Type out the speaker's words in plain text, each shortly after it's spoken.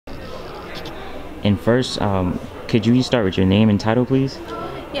And first, could you start with your name and title, please?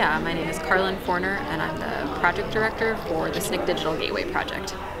 Yeah, my name is Karlyn Forner, and I'm the project director for the SNCC Digital Gateway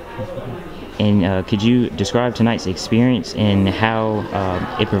project. And could you describe tonight's experience and how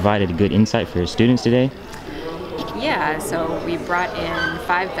it provided a good insight for students today? Yeah, so we brought in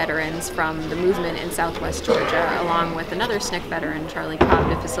 5 veterans from the movement in Southwest Georgia, along with another SNCC veteran, Charlie Cobb,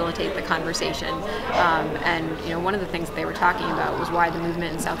 to facilitate the conversation. And one of the things that they were talking about was why the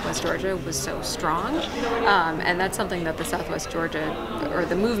movement in Southwest Georgia was so strong, and that's something that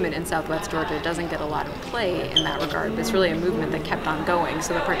the movement in Southwest Georgia doesn't get a lot of play in that regard. But it's really a movement that kept on going.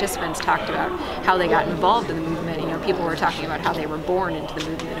 So the participants talked about how they got involved in the movement. People were talking about how they were born into the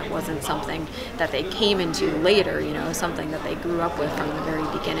movement. It wasn't something that they came into later. Something that they grew up with from the very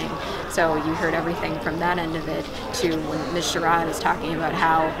beginning. So you heard everything from that end of it to when Ms. Sherrod is talking about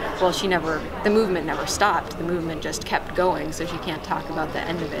how, well, the movement never stopped. The movement just kept going, so she can't talk about the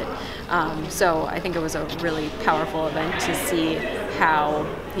end of it. So I think it was a really powerful event to see how,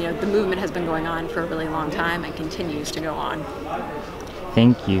 the movement has been going on for a really long time and continues to go on.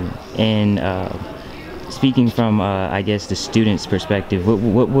 Thank you. And speaking from, I guess, the students' perspective,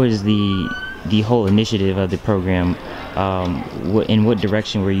 what was the whole initiative of the program? In what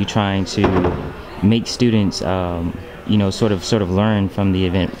direction were you trying to make students, sort of learn from the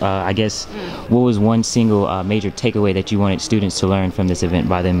event? I guess, what was one single major takeaway that you wanted students to learn from this event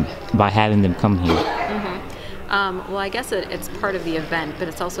by having them come here? Well, I guess it's part of the event, but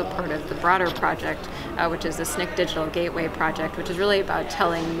it's also part of the broader project, which is the SNCC Digital Gateway project, which is really about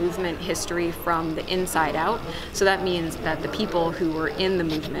telling movement history from the inside out. So that means that the people who were in the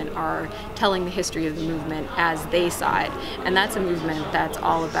movement are telling the history of the movement as they saw it. And that's a movement that's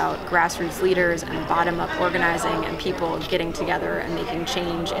all about grassroots leaders and bottom-up organizing and people getting together and making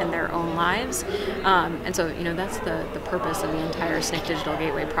change in their own lives. And so, that's the purpose of the entire SNCC Digital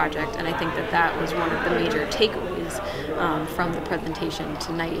Gateway project. And I think that was one of the major takeaways from the presentation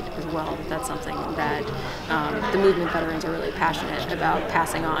tonight as well. That's something that the movement veterans are really passionate about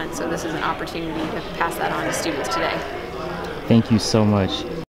passing on. So this is an opportunity to pass that on to students today. Thank you so much.